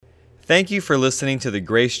Thank you for listening to the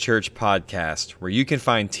Grace Church podcast, where you can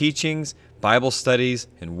find teachings, Bible studies,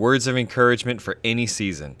 and words of encouragement for any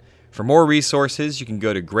season. For more resources, you can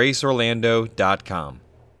go to graceorlando.com.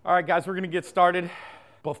 All right, guys, we're going to get started.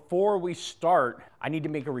 Before we start, I need to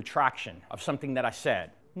make a retraction of something that I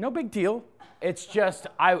said. No big deal. It's just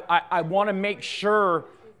I want to make sure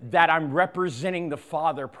that I'm representing the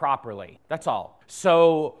Father properly. That's all.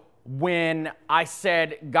 So when I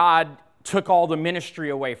said God took all the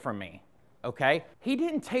ministry away from me, okay? He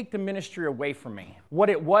didn't take the ministry away from me.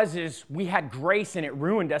 What it was is we had grace and it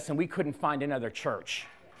ruined us and we couldn't find another church.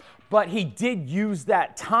 But he did use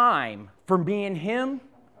that time for me and him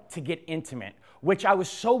to get intimate, which I was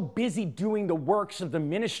so busy doing the works of the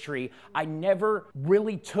ministry, I never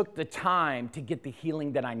really took the time to get the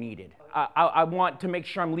healing that I needed. I want to make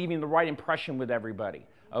sure I'm leaving the right impression with everybody,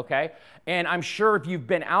 okay? And I'm sure if you've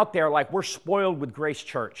been out there, like, we're spoiled with Grace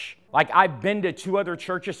Church. Like, I've been to 2 other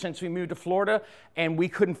churches since we moved to Florida, and we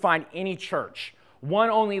couldn't find any church. One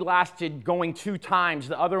only lasted going 2 times.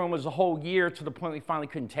 The other one was a whole year, to the point we finally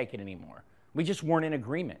couldn't take it anymore. We just weren't in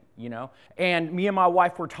agreement, you know? And me and my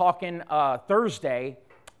wife were talking Thursday,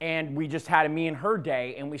 and we just had a me and her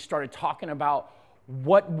day, and we started talking about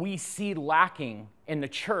what we see lacking in the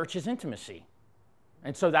church is intimacy.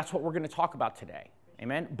 And so that's what we're going to talk about today.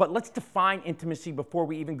 Amen? But let's define intimacy before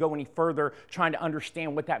we even go any further, trying to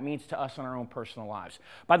understand what that means to us in our own personal lives.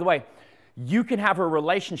 By the way, you can have a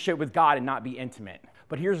relationship with God and not be intimate.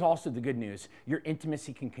 But here's also the good news. Your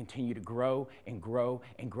intimacy can continue to grow and grow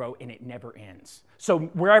and grow, and it never ends. So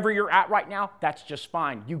wherever you're at right now, that's just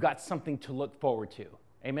fine. You got something to look forward to.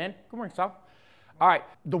 Amen? Good morning, Sal. All right.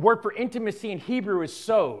 The word for intimacy in Hebrew is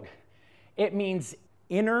sod. It means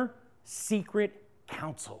inner secret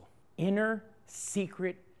counsel. Inner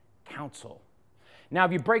secret counsel. Now,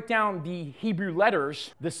 if you break down the Hebrew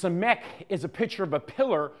letters, the samek is a picture of a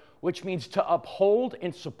pillar, which means to uphold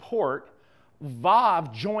and support.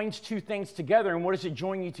 Vav joins 2 things together, and what does it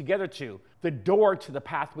join you together to? The door to the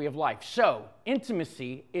pathway of life. So,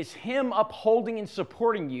 intimacy is him upholding and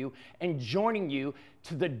supporting you and joining you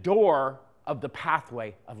to the door of the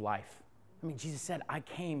pathway of life. I mean, Jesus said, I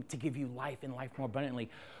came to give you life and life more abundantly.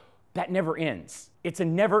 That never ends. It's a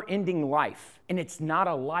never-ending life, and it's not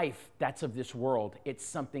a life that's of this world. It's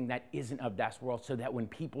something that isn't of this world, so that when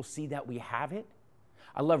people see that we have it,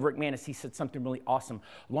 I love Rick Manis. He said something really awesome.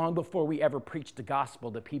 Long before we ever preach the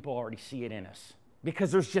gospel, the people already see it in us. Because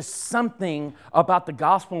there's just something about the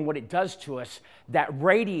gospel and what it does to us that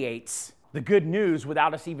radiates the good news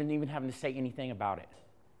without us even having to say anything about it.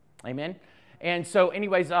 Amen? And so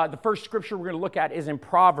anyways, the first scripture we're going to look at is in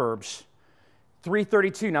Proverbs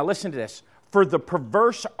 3:32. Now listen to this. For the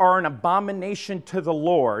perverse are an abomination to the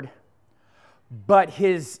Lord, but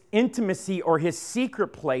his intimacy or his secret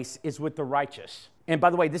place is with the righteous. And by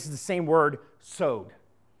the way, this is the same word, sod.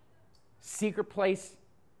 Secret place,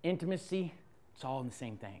 intimacy, it's all in the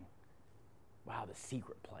same thing. Wow, the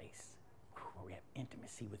secret place where we have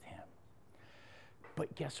intimacy with him.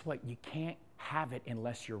 But guess what? You can't have it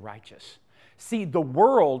unless you're righteous. See, the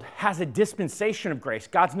world has a dispensation of grace.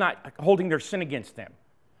 God's not holding their sin against them.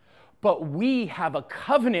 But we have a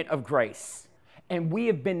covenant of grace, and we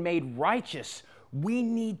have been made righteous. We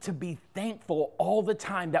need to be thankful all the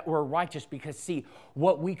time that we're righteous because, see,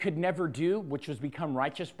 what we could never do, which was become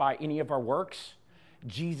righteous by any of our works,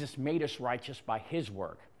 Jesus made us righteous by his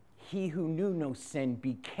work. He who knew no sin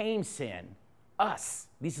became sin, us.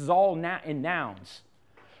 This is all in nouns,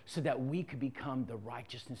 so that we could become the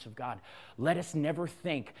righteousness of God. Let us never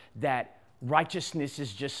think that righteousness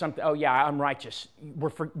is just something, oh yeah, I'm righteous.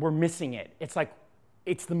 We're missing it. It's like,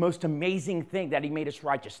 it's the most amazing thing that he made us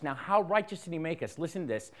righteous. Now, how righteous did he make us? Listen to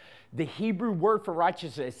this. The Hebrew word for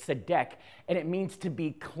righteous is tzedek, and it means to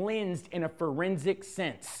be cleansed in a forensic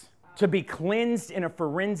sense. To be cleansed in a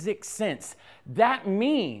forensic sense. That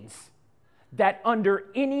means that under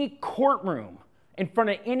any courtroom, in front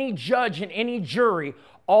of any judge and any jury,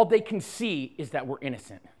 all they can see is that we're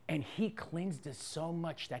innocent. And he cleansed us so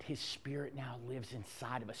much that his spirit now lives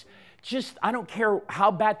inside of us. I don't care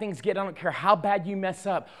how bad things get. I don't care how bad you mess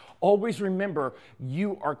up. Always remember,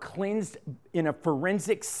 you are cleansed in a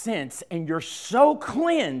forensic sense, and you're so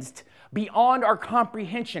cleansed beyond our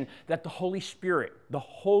comprehension that the Holy Spirit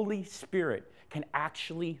can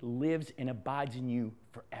actually lives and abides in you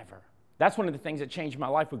forever. That's one of the things that changed my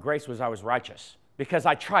life with grace was I was righteous. Because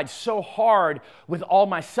I tried so hard with all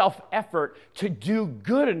my self-effort to do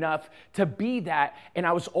good enough to be that. And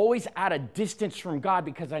I was always at a distance from God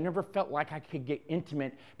because I never felt like I could get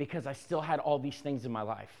intimate because I still had all these things in my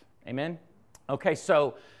life. Amen? Okay,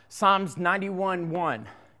 so Psalms 91:1.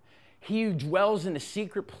 He who dwells in the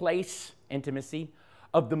secret place, intimacy,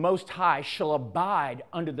 of the Most High shall abide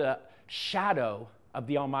under the shadow of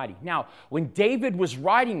the Almighty. Now, when David was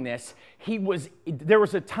writing this, there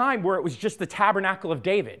was a time where it was just the tabernacle of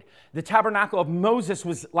David. The tabernacle of Moses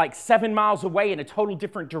was like 7 miles away in a total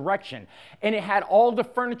different direction. And it had all the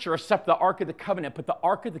furniture except the Ark of the Covenant. But the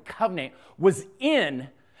Ark of the Covenant was in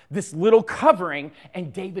this little covering,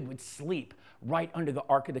 and David would sleep right under the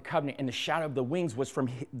Ark of the Covenant. And the shadow of the wings was from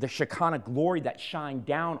the Shekinah glory that shined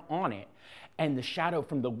down on it, and the shadow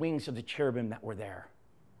from the wings of the cherubim that were there.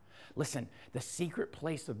 Listen, the secret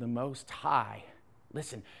place of the Most High,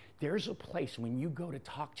 listen, there's a place when you go to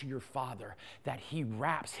talk to your Father that He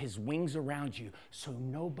wraps His wings around you so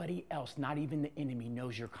nobody else, not even the enemy,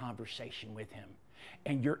 knows your conversation with Him.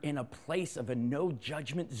 And you're in a place of a no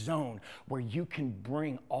judgment zone where you can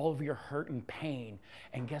bring all of your hurt and pain.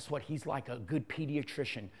 And guess what? He's like a good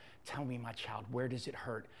pediatrician. Tell me, my child, where does it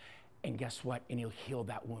hurt? And guess what? And He'll heal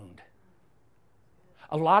that wound.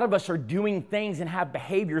 A lot of us are doing things and have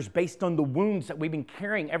behaviors based on the wounds that we've been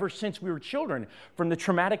carrying ever since we were children from the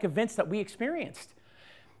traumatic events that we experienced.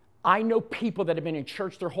 I know people that have been in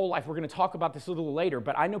church their whole life. We're going to talk about this a little later,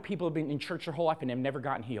 but I know people have been in church their whole life and have never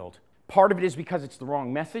gotten healed. Part of it is because it's the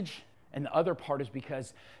wrong message, and the other part is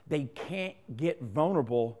because they can't get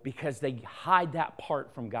vulnerable because they hide that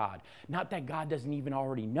part from God. Not that God doesn't even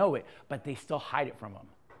already know it, but they still hide it from Him.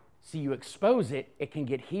 See, you expose it, it can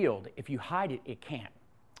get healed. If you hide it, it can't.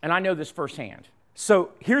 And I know this firsthand.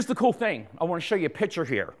 So here's the cool thing. I want to show you a picture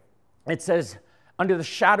here. It says, under the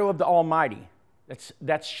shadow of the Almighty.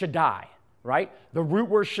 That's Shaddai, right? The root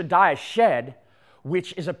word Shaddai is shed,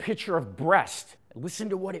 which is a picture of breast. Listen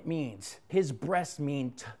to what it means. His breast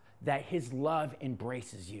means that His love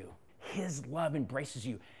embraces you. His love embraces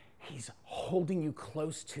you. He's holding you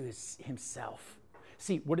close to Himself.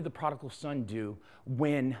 See, what did the prodigal son do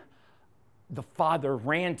when the father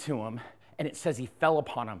ran to him? And it says he fell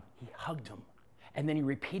upon him. He hugged him. And then he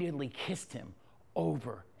repeatedly kissed him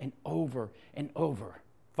over and over and over.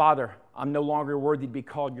 Father, I'm no longer worthy to be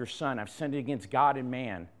called your son. I've sinned against God and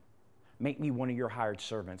man. Make me one of your hired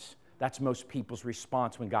servants. That's most people's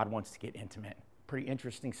response when God wants to get intimate. Pretty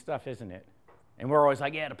interesting stuff, isn't it? And we're always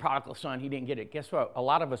like, yeah, the prodigal son, he didn't get it. Guess what? A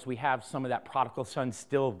lot of us, we have some of that prodigal son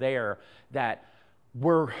still there, that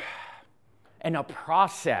we're in a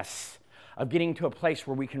process of getting to a place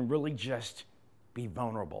where we can really just be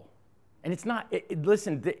vulnerable. And it's not,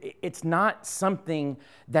 listen, it's not something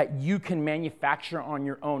that you can manufacture on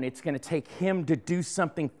your own. It's going to take Him to do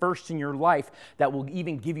something first in your life that will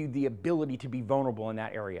even give you the ability to be vulnerable in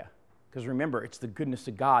that area. Because remember, it's the goodness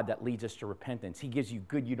of God that leads us to repentance. He gives you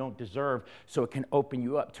good you don't deserve, so it can open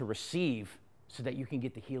you up to receive so that you can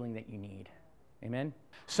get the healing that you need. Amen?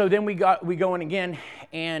 So then we go in again,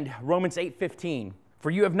 and Romans 8:15. For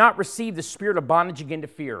you have not received the spirit of bondage again to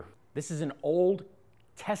fear. This is an Old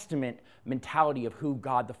Testament mentality of who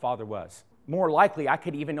God the Father was. More likely, I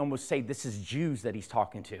could even almost say this is Jews that He's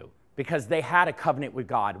talking to, because they had a covenant with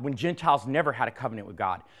God when Gentiles never had a covenant with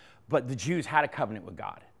God. But the Jews had a covenant with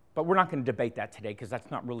God. But we're not going to debate that today because that's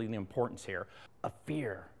not really the importance here. A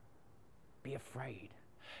fear. Be afraid.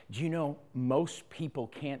 Do you know most people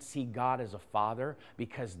can't see God as a father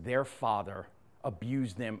because their father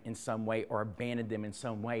abused them in some way or abandoned them in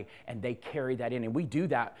some way, and they carry that in. And we do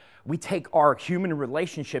that. We take our human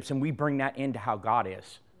relationships and we bring that into how God is.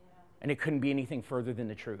 Yeah. And it couldn't be anything further than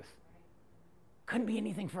the truth. Couldn't be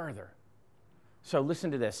anything further. So listen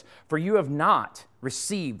to this. For you have not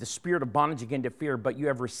received the spirit of bondage again to fear, but you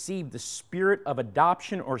have received the spirit of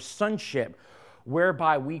adoption or sonship,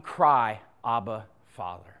 whereby we cry, Abba,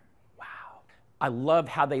 Father. Wow. I love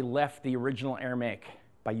how they left the original Aramaic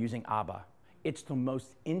by using Abba. It's the most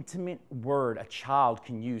intimate word a child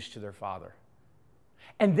can use to their father.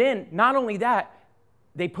 And then, not only that,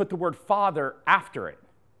 they put the word father after it.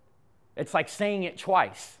 It's like saying it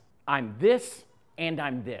twice. I'm this and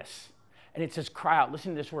I'm this. And it says cry out.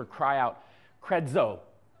 Listen to this word, cry out. Kredzo,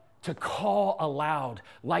 to call aloud,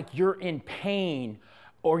 like you're in pain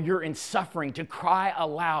or you're in suffering, to cry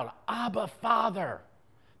aloud, Abba, Father.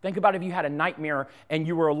 Think about if you had a nightmare and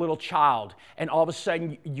you were a little child and all of a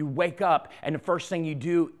sudden you wake up and the first thing you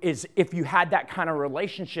do is, if you had that kind of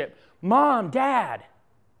relationship, Mom, Dad.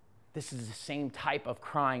 This is the same type of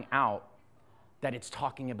crying out that it's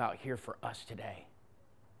talking about here for us today.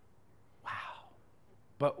 Wow.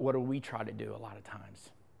 But what do we try to do a lot of times?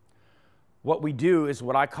 What we do is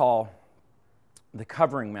what I call the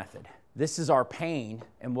covering method. This is our pain,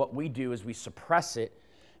 and what we do is we suppress it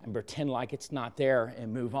and pretend like it's not there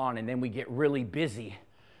and move on. And then we get really busy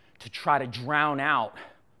to try to drown out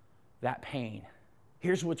that pain.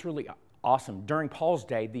 Here's what's really awesome. During Paul's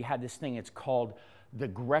day, they had this thing, it's called the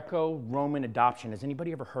Greco-Roman adoption. Has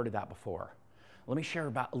anybody ever heard of that before? Let me share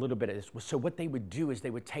about a little bit of this. So what they would do is they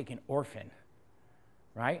would take an orphan,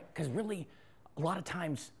 right? Because really, a lot of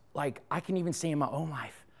times, like I can even say in my own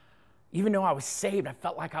life, even though I was saved, I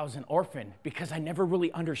felt like I was an orphan because I never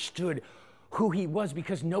really understood who he was,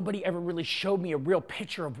 because nobody ever really showed me a real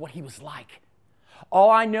picture of what he was like.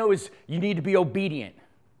 All I know is you need to be obedient.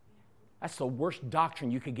 That's the worst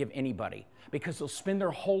doctrine you could give anybody, because they'll spend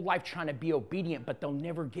their whole life trying to be obedient, but they'll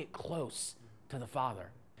never get close to the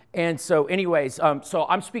Father. And so anyways, so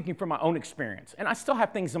I'm speaking from my own experience, and I still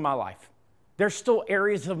have things in my life. There's still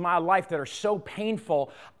areas of my life that are so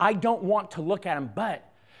painful, I don't want to look at them,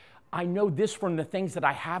 but I know this from the things that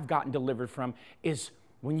I have gotten delivered from is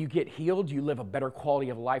when you get healed, you live a better quality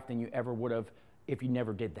of life than you ever would have if you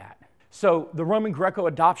never did that. So the Roman Greco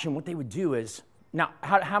adoption, what they would do is, now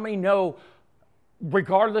how many know,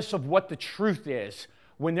 regardless of what the truth is,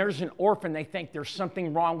 when there's an orphan, they think there's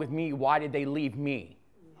something wrong with me. Why did they leave me?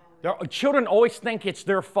 Children always think it's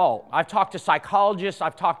their fault. I've talked to psychologists,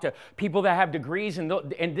 I've talked to people that have degrees, and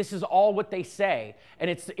this is all what they say.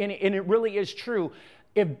 And it really is true.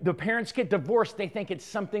 If the parents get divorced, they think it's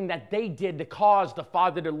something that they did to cause the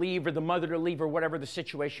father to leave or the mother to leave or whatever the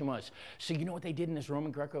situation was. So you know what they did in this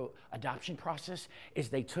Roman Greco adoption process is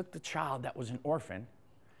they took the child that was an orphan,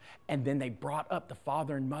 and then they brought up the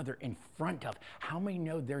father and mother in front of. How many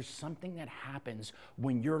know there's something that happens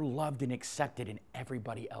when you're loved and accepted and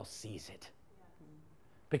everybody else sees it?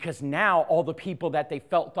 Because now all the people that they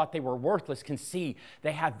thought they were worthless can see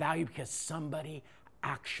they have value because somebody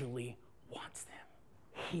actually wants them.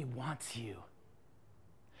 He wants you.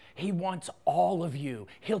 He wants all of you.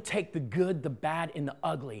 He'll take the good, the bad, and the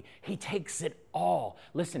ugly. He takes it all.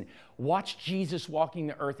 Listen, watch Jesus walking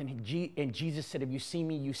the earth, and Jesus said, if you see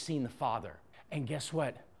me, you've seen the Father. And guess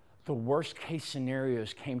what? The worst case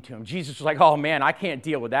scenarios came to him. Jesus was like, oh man, I can't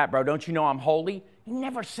deal with that, bro. Don't you know I'm holy? He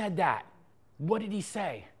never said that. What did he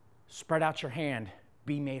say? Spread out your hand,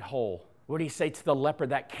 be made whole. What did he say to the leper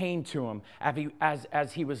that came to him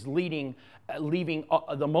as he was leaving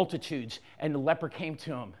the multitudes, and the leper came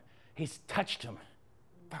to him? He touched him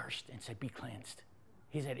first and said, be cleansed.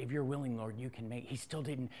 He said, if you're willing, Lord, you can make. He still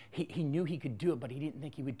didn't, he knew he could do it, but he didn't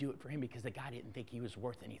think he would do it for him because the guy didn't think he was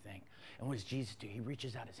worth anything. And what does Jesus do? He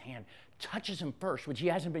reaches out his hand, touches him first, which he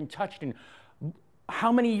hasn't been touched in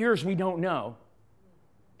how many years we don't know.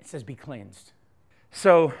 It says, be cleansed.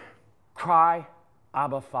 So, cry,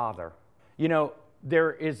 Abba, Father. You know,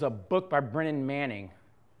 there is a book by Brennan Manning,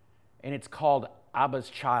 and it's called Abba's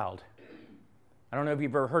Child. I don't know if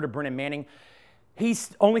you've ever heard of Brennan Manning.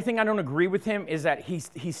 Only thing I don't agree with him is that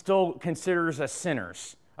he still considers us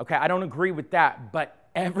sinners. Okay, I don't agree with that, but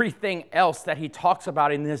everything else that he talks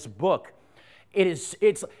about in this book,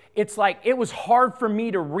 it's like it was hard for me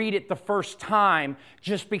to read it the first time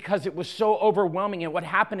just because it was so overwhelming. And what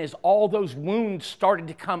happened is all those wounds started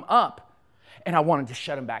to come up, and I wanted to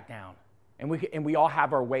shut them back down. And we all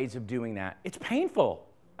have our ways of doing that. It's painful.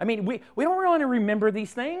 I mean, we don't really want to remember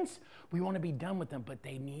these things. We want to be done with them, but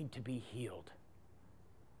they need to be healed.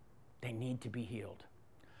 They need to be healed.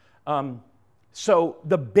 So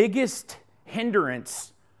the biggest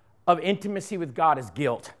hindrance of intimacy with God is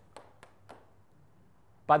guilt.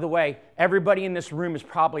 By the way, everybody in this room is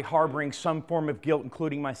probably harboring some form of guilt,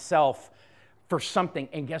 including myself, for something.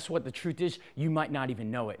 And guess what? The truth is, you might not even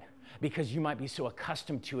know it. Because you might be so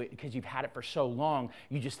accustomed to it because you've had it for so long,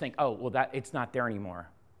 you just think, oh, well, it's not there anymore.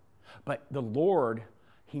 But the Lord,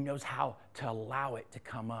 He knows how to allow it to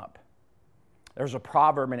come up. There's a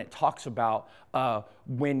proverb, and it talks about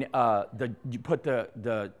when you put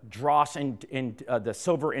the dross and the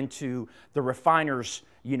silver into the refiner's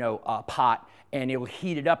pot, and it will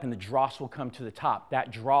heat it up, and the dross will come to the top. That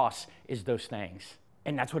dross is those things.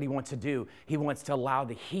 And that's what He wants to do. He wants to allow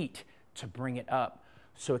the heat to bring it up,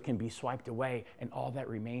 so it can be swiped away, and all that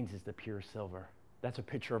remains is the pure silver. That's a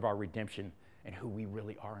picture of our redemption and who we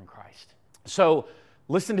really are in Christ. So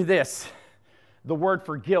listen to this. The word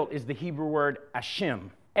for guilt is the Hebrew word ashim.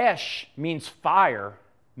 Esh means fire.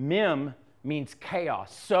 Mem means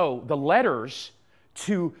chaos. So the letters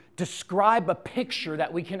to describe a picture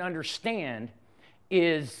that we can understand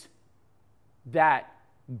is that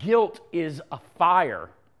guilt is a fire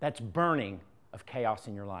that's burning of chaos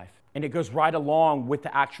in your life. And it goes right along with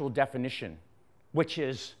the actual definition, which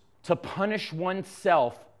is to punish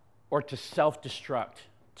oneself or to self-destruct.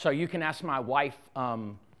 So you can ask my wife,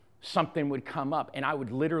 something would come up, and I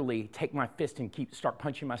would literally take my fist and start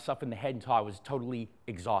punching myself in the head until I was totally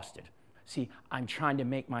exhausted. See, I'm trying to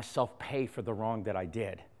make myself pay for the wrong that I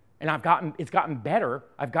did. And it's gotten better.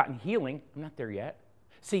 I've gotten healing. I'm not there yet.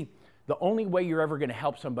 See, The only way you're ever going to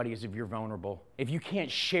help somebody is if you're vulnerable. If you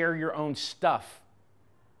can't share your own stuff,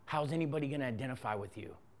 how's anybody going to identify with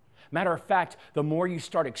you? Matter of fact, the more you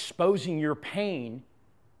start exposing your pain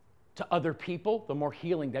to other people, the more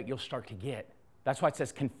healing that you'll start to get. That's why it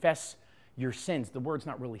says confess your sins. The word's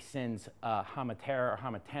not really sins, hamatera or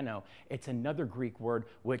hamateno. It's another Greek word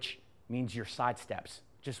which means your sidesteps,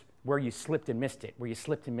 just where you slipped and missed it, where you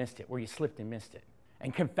slipped and missed it, where you slipped and missed it.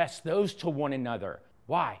 And confess those to one another.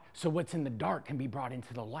 Why? So what's in the dark can be brought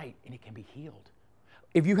into the light and it can be healed.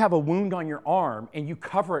 If you have a wound on your arm and you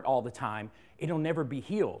cover it all the time, it'll never be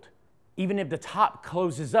healed. Even if the top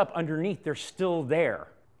closes up, underneath, they're still there.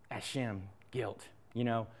 Ashem, guilt. You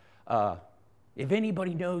know, if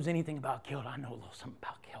anybody knows anything about guilt, I know a little something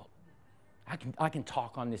about guilt. I can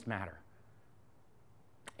talk on this matter.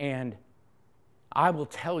 And I will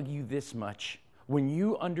tell you this much. When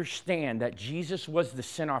you understand that Jesus was the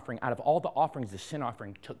sin offering, out of all the offerings, the sin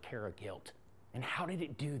offering took care of guilt. And how did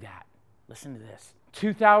it do that? Listen to this.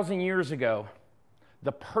 2,000 years ago,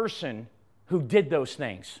 the person who did those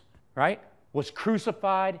things, right, was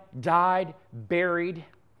crucified, died, buried,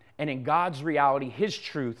 and in God's reality, His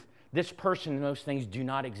truth, this person and those things do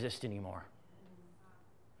not exist anymore.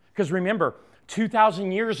 Because remember,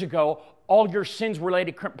 2,000 years ago, all your sins were laid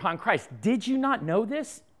upon Christ. Did you not know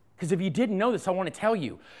this? Because if you didn't know this, I want to tell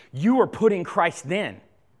you, you were put in Christ then.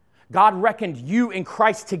 God reckoned you and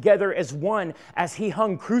Christ together as one as He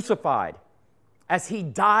hung crucified. As He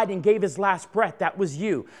died and gave His last breath, that was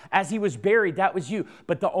you. As He was buried, that was you.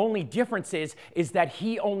 But the only difference is that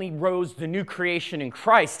He only rose the new creation in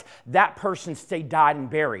Christ. That person stayed, died, and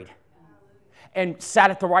buried. And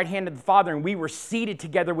sat at the right hand of the Father, and we were seated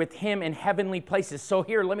together with Him in heavenly places. So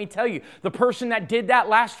here, let me tell you, the person that did that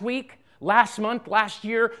last week, last month, last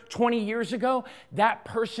year, 20 years ago, that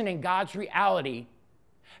person in God's reality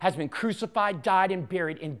has been crucified, died, and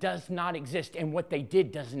buried, and does not exist. And what they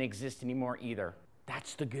did doesn't exist anymore either.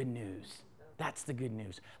 That's the good news. That's the good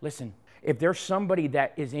news. Listen, if there's somebody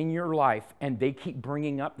that is in your life and they keep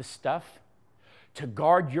bringing up the stuff, to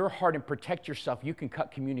guard your heart and protect yourself, you can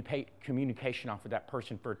cut communication off with that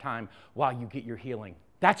person for a time while you get your healing.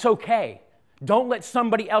 That's okay. Don't let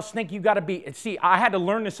somebody else think you got to be. See, I had to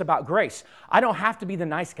learn this about grace. I don't have to be the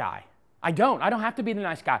nice guy. I don't have to be the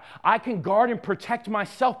nice guy. I can guard and protect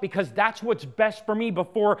myself because that's what's best for me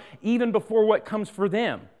even before what comes for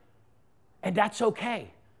them. And that's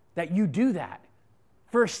okay that you do that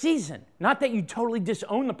for a season. Not that you totally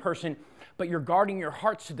disown the person, but you're guarding your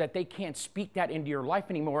heart so that they can't speak that into your life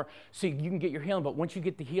anymore so you can get your healing. But once you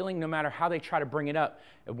get the healing, no matter how they try to bring it up,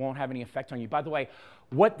 it won't have any effect on you. By the way,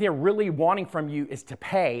 what they're really wanting from you is to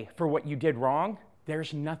pay for what you did wrong.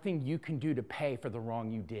 There's nothing you can do to pay for the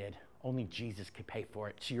wrong you did. Only Jesus can pay for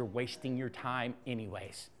it. So you're wasting your time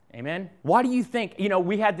anyways. Amen? Why do you think,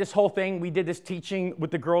 we had this whole thing, we did this teaching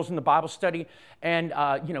with the girls in the Bible study, and,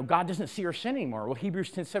 God doesn't see our sin anymore. Well,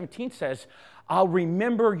 Hebrews 10:17 says, I'll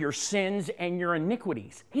remember your sins and your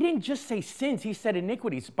iniquities. He didn't just say sins, he said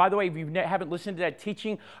iniquities. By the way, if you haven't listened to that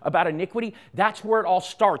teaching about iniquity, that's where it all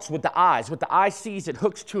starts, with the eyes. What the eye sees, it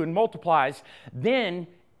hooks to and multiplies. Then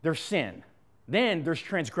there's sin. Then there's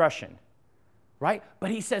transgression, right?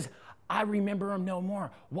 But he says, I remember him no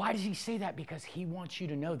more. Why does he say that? Because he wants you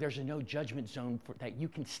to know there's a no judgment zone that you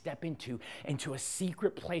can step into a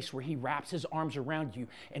secret place where he wraps his arms around you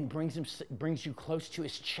and brings you close to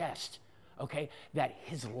his chest, okay? That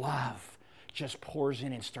his love just pours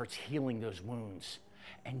in and starts healing those wounds.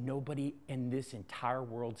 And nobody in this entire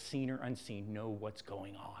world, seen or unseen, know what's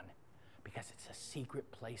going on because it's a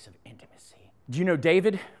secret place of intimacy. Do you know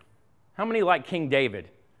David? How many like King David?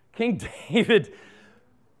 King David,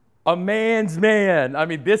 a man's man. I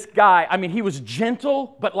mean, this guy, he was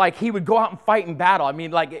gentle, but he would go out and fight in battle.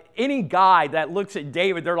 Any guy that looks at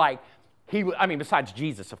David, they're like, besides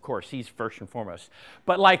Jesus, of course, he's first and foremost.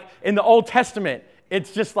 But in the Old Testament,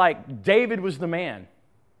 it's just like David was the man.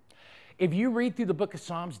 If you read through the book of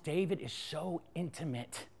Psalms, David is so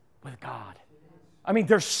intimate with God.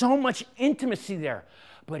 There's so much intimacy there.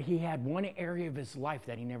 But he had one area of his life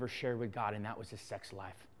that he never shared with God, and that was his sex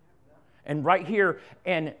life. And right here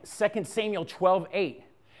in 2 Samuel 12:8,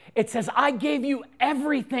 it says, I gave you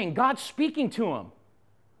everything. God's speaking to him.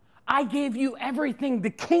 I gave you everything,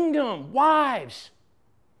 the kingdom, wives.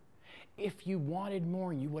 If you wanted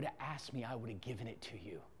more and you would have asked me, I would have given it to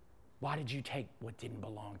you. Why did you take what didn't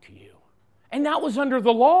belong to you? And that was under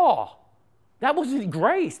the law. That wasn't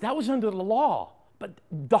grace. That was under the law. But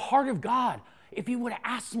the heart of God, if you would have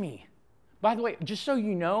asked me. By the way, just so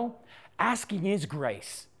you know, asking is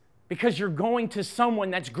grace. Because you're going to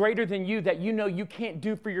someone that's greater than you that you know you can't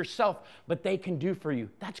do for yourself, but they can do for you.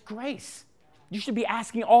 That's grace. You should be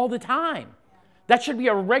asking all the time. That should be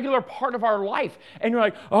a regular part of our life. And you're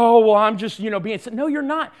like, oh, well, I'm just, being sick. No, you're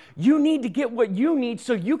not. You need to get what you need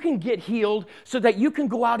so you can get healed, so that you can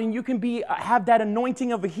go out and you can have that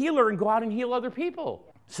anointing of a healer and go out and heal other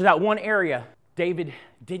people. So that one area David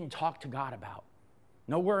didn't talk to God about.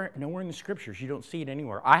 Nowhere in the scriptures. You don't see it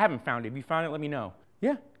anywhere. I haven't found it. If you found it, let me know.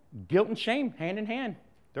 Yeah, guilt and shame, hand in hand.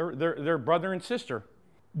 They're brother and sister.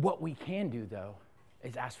 What we can do, though,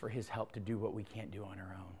 is ask for his help to do what we can't do on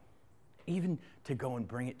our own. Even to go and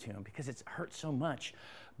bring it to him, because it's hurt so much.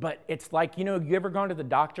 But it's like, you ever gone to the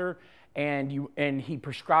doctor and he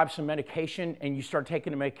prescribed some medication and you start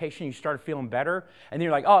taking the medication, you start feeling better, and then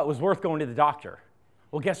you're like, oh, it was worth going to the doctor.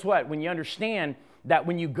 Well, guess what? When you understand that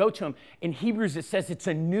when you go to him, in Hebrews it says it's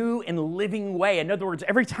a new and living way. In other words,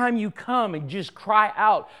 every time you come and just cry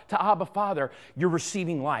out to Abba Father, you're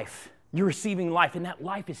receiving life. You're receiving life, and that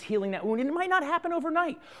life is healing that wound. And it might not happen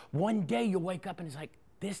overnight. One day you'll wake up and it's like,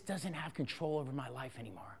 this doesn't have control over my life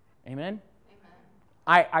anymore. Amen?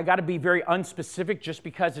 I got to be very unspecific, just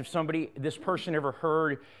because if this person ever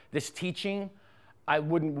heard this teaching, I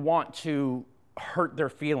wouldn't want to hurt their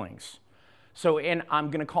feelings. So, and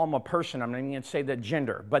I'm going to call him a person. I'm not even going to say the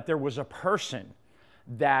gender. But there was a person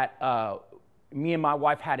that me and my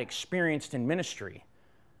wife had experienced in ministry.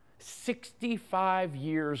 65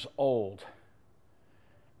 years old.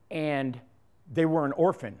 And they were an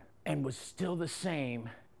orphan and was still the same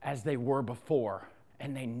as they were before.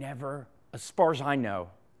 And they never, as far as I know,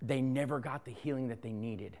 they never got the healing that they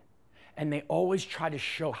needed. And they always tried to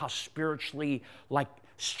show how spiritually,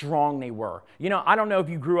 strong they were. I don't know if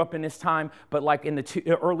you grew up in this time, but in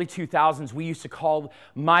the early 2000s, we used to call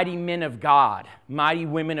mighty men of God, mighty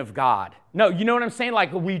women of God. No, you know what I'm saying?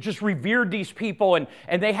 We just revered these people, and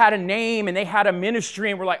they had a name, and they had a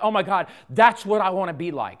ministry, and we're like, oh my God, that's what I want to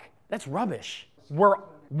be like. That's rubbish. We're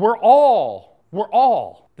all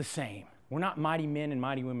the same. We're not mighty men and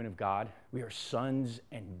mighty women of God. We are sons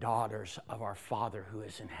and daughters of our Father who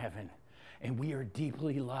is in heaven. And we are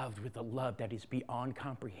deeply loved with a love that is beyond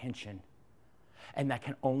comprehension and that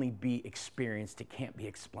can only be experienced. It can't be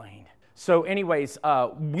explained. So anyways,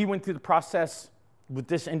 we went through the process with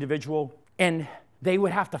this individual, and they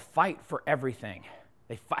would have to fight for everything.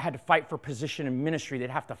 They had to fight for position in ministry. They'd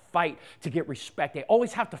have to fight to get respect. They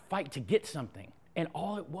always have to fight to get something. And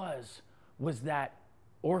all it was that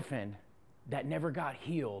orphan that never got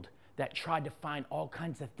healed, that tried to find all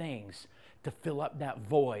kinds of things to fill up that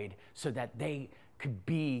void so that they could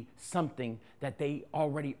be something that they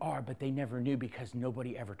already are, but they never knew because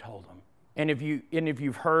nobody ever told them. And if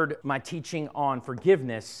you've heard my teaching on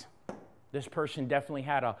forgiveness, this person definitely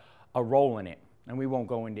had a role in it, and we won't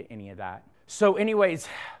go into any of that. So anyways,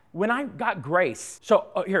 when I got grace,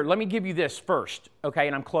 here, let me give you this first, okay,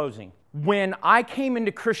 and I'm closing. When I came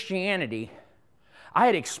into Christianity, I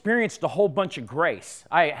had experienced a whole bunch of grace.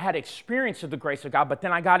 I had experience of the grace of God, but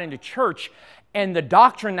then I got into church, and the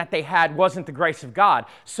doctrine that they had wasn't the grace of God.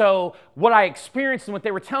 So what I experienced and what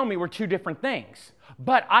they were telling me were two different things.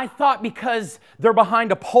 But I thought because they're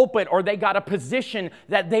behind a pulpit or they got a position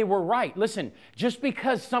that they were right. Listen, just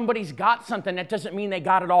because somebody's got something, that doesn't mean they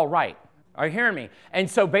got it all right. Are you hearing me? And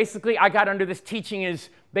so basically, I got under this teaching is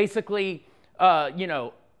basically,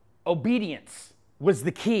 obedience was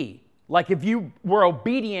the key. If you were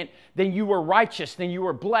obedient, then you were righteous, then you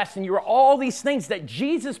were blessed, and you were all these things that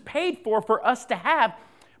Jesus paid for us to have.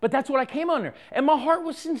 But that's what I came under. And my heart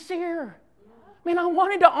was sincere. Man, I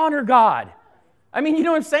wanted to honor God. I mean, you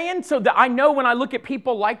know what I'm saying? So I know when I look at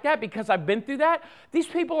people like that, because I've been through that, these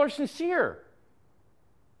people are sincere.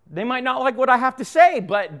 They might not like what I have to say,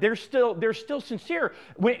 but they're still sincere.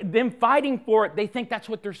 Them fighting for it, they think that's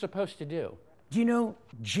what they're supposed to do. Do you know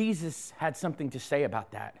Jesus had something to say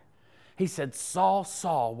about that? He said, Saul,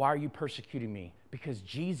 Saul, why are you persecuting me? Because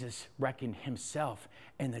Jesus reckoned himself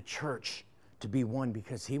and the church to be one,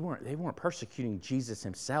 because they weren't persecuting Jesus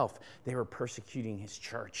himself. They were persecuting his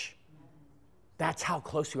church. That's how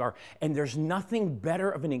close we are. And there's nothing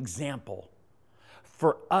better of an example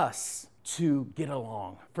for us to get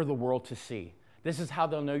along, for the world to see. This is how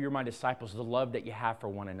they'll know you're my disciples, the love that you have for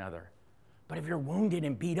one another. But if you're wounded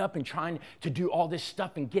and beat up and trying to do all this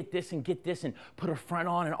stuff and get this and put a front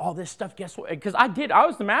on and all this stuff, guess what? Because I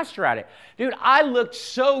was the master at it. Dude, I looked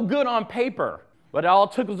so good on paper, but all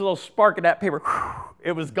it took was a little spark of that paper.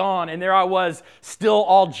 It was gone, and there I was, still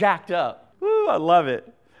all jacked up. Woo, I love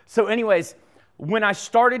it. So anyways, when I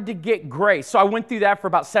started to get grace, so I went through that for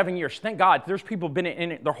about 7 years. Thank God, there's people been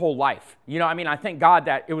in it their whole life. You know, I mean, I thank God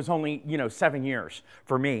that it was only, 7 years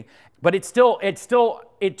for me. But it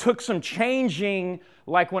took some changing,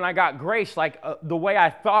 like when I got grace, the way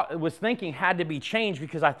I was thinking had to be changed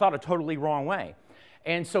because I thought a totally wrong way.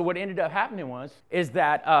 And so what ended up happening is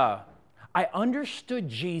that I understood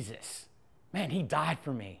Jesus. Man, he died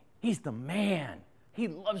for me. He's the man. He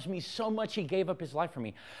loves me so much, he gave up his life for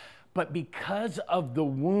me. But because of the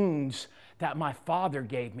wounds that my father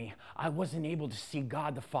gave me, I wasn't able to see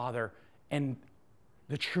God the Father and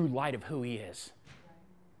the true light of who he is.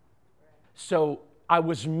 So I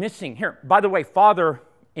was missing. Here, by the way, father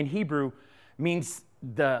in Hebrew means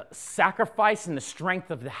the sacrifice and the strength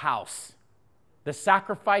of the house. The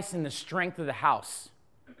sacrifice and the strength of the house.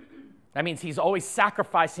 That means he's always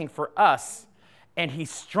sacrificing for us, and he's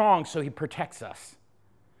strong, so he protects us.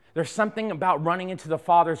 There's something about running into the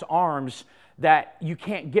Father's arms that you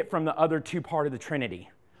can't get from the other two part of the Trinity.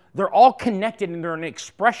 They're all connected and they're an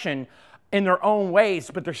expression in their own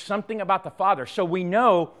ways, but there's something about the Father. So we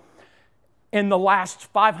know in the last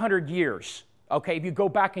 500 years, okay, if you go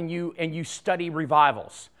back and you study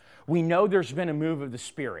revivals, we know there's been a move of the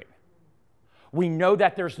Spirit. We know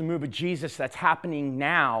that there's the move of Jesus that's happening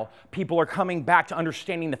now. People are coming back to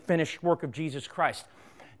understanding the finished work of Jesus Christ.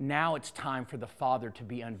 Now it's time for the Father to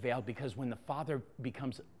be unveiled, because when the Father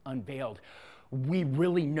becomes unveiled, we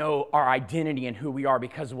really know our identity and who we are,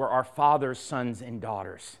 because we're our Father's sons and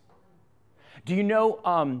daughters. Do you know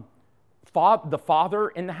the father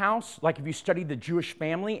in the house? Like if you study the Jewish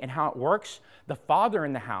family and how it works, the father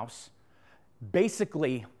in the house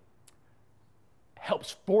basically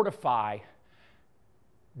helps fortify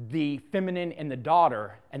the feminine in the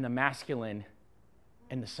daughter and the masculine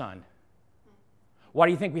in the son. Why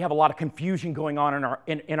do you think we have a lot of confusion going on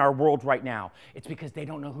in our world right now? It's because they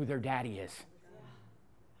don't know who their daddy is.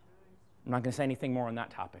 I'm not going to say anything more on that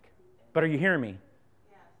topic. But are you hearing me?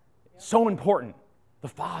 So important. The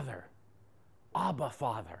Father. Abba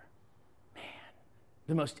Father. Man,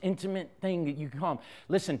 the most intimate thing that you can call him.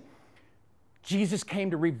 Listen, Jesus came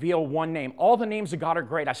to reveal one name. All the names of God are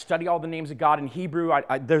great. I study all the names of God in Hebrew.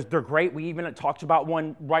 They're great. We even talked about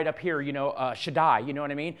one right up here, Shaddai, you know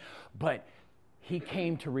what I mean? But he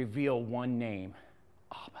came to reveal one name,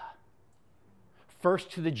 Abba.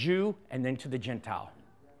 First to the Jew and then to the Gentile.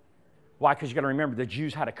 Why? Because you got to remember, the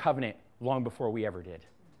Jews had a covenant long before we ever did.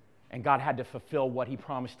 And God had to fulfill what he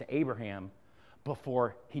promised to Abraham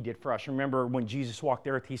before he did for us. Remember when Jesus walked the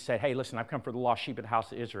earth, he said, hey, listen, I've come for the lost sheep of the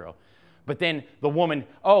house of Israel. But then the woman,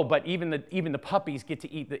 but even the puppies get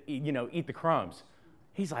to eat the crumbs.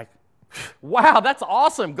 He's like, wow, that's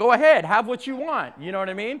awesome. Go ahead, have what you want. You know what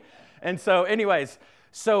I mean? And so anyways,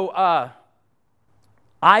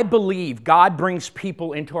 I believe God brings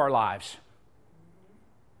people into our lives.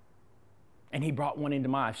 And he brought one into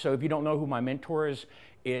my life. So if you don't know who my mentor is,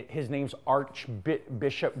 his name's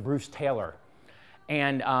Archbishop Bruce Taylor.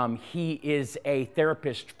 And he is a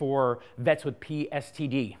therapist for vets with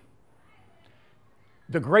PSTD.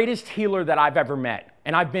 The greatest healer that I've ever met,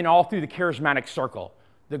 and I've been all through the charismatic circle,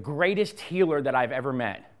 the greatest healer that I've ever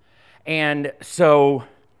met. And so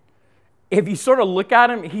if you sort of look at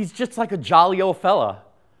him, he's just like a jolly old fella.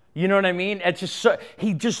 You know what I mean? It's just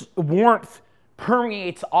he just warmth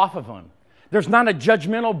permeates off of him. There's not a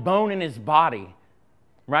judgmental bone in his body,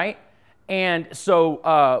 right? And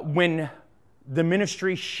so when the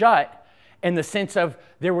ministry shut, in the sense of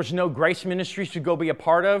there was no grace ministries to go be a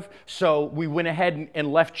part of, so we went ahead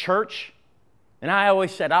and left church. And I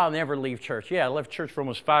always said, I'll never leave church. Yeah, I left church for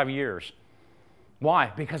almost 5 years.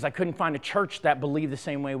 Why? Because I couldn't find a church that believed the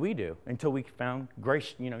same way we do until we found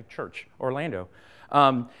Grace, Church, Orlando.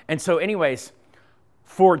 And so anyways,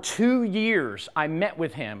 for 2 years, I met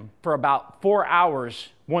with him for about 4 hours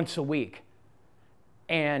once a week.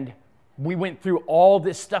 And we went through all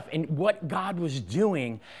this stuff. And what God was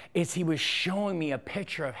doing is he was showing me a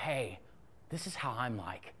picture of, hey, this is how I'm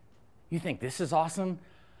like. You think this is awesome?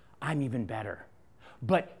 I'm even better.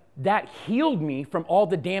 But that healed me from all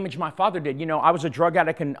the damage my father did. I was a drug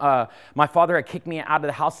addict, and my father had kicked me out of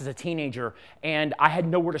the house as a teenager, and I had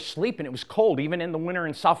nowhere to sleep, and it was cold. Even in the winter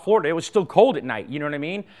in South Florida, it was still cold at night, you know what I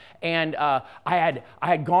mean? And I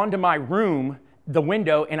had gone to my room, the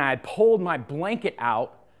window, and I had pulled my blanket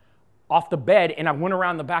out off the bed, and I went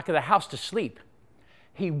around the back of the house to sleep.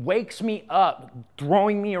 He wakes me up,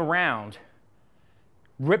 throwing me around,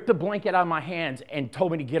 ripped the blanket out of my hands, and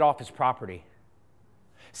told me to get off his property.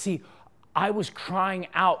 See, I was crying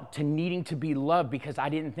out to needing to be loved because I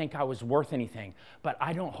didn't think I was worth anything. But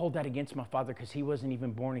I don't hold that against my father because he wasn't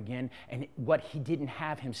even born again. And what he didn't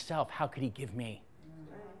have himself, how could he give me?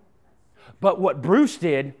 But what Bruce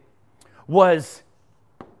did was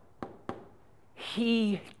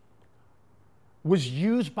he was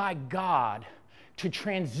used by God to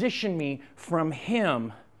transition me from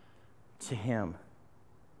him to him.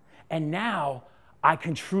 And now I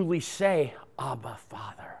can truly say, Abba,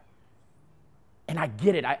 Father. And I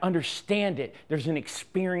get it. I understand it. There's an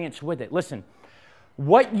experience with it. Listen,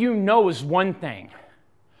 what you know is one thing.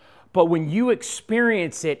 But when you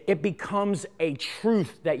experience it, it becomes a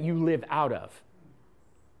truth that you live out of.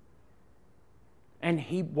 And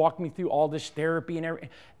he walked me through all this therapy and everything.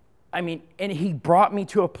 And he brought me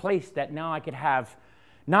to a place that now I could have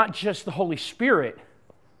not just the Holy Spirit,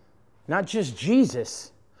 not just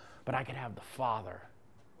Jesus, but I could have the Father.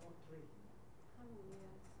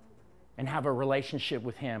 And have a relationship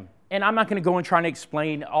with him. And I'm not going to go and try to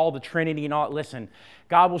explain all the Trinity and all. Listen,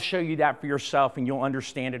 God will show you that for yourself and you'll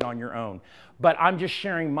understand it on your own. But I'm just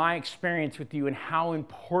sharing my experience with you and how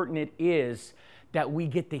important it is that we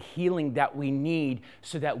get the healing that we need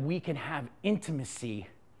so that we can have intimacy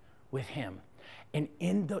with him. And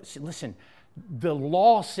listen, the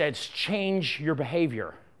law says change your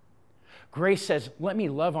behavior. Grace says, let me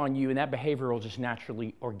love on you, and that behavior will just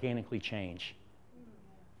naturally, organically change.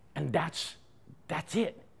 And that's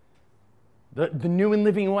it. The new and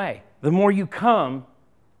living way. The more you come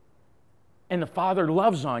and the Father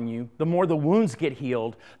loves on you, the more the wounds get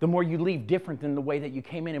healed, the more you leave different than the way that you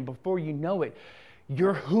came in. And before you know it,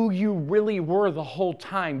 you're who you really were the whole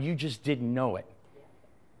time. You just didn't know it.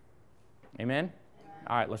 Amen?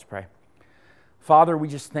 All right, let's pray. Father, we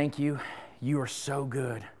just thank you. You are so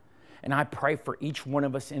good. And I pray for each one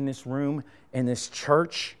of us in this room, in this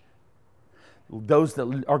church, those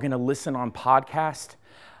that are going to listen on podcast,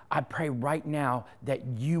 I pray right now that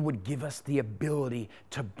you would give us the ability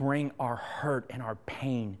to bring our hurt and our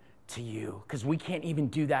pain to you, because we can't even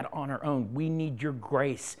do that on our own. We need your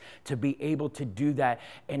grace to be able to do that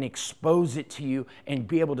and expose it to you and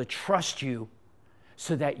be able to trust you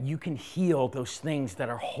so that you can heal those things that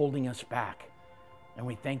are holding us back. And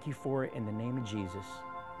we thank you for it in the name of Jesus.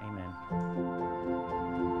 Amen.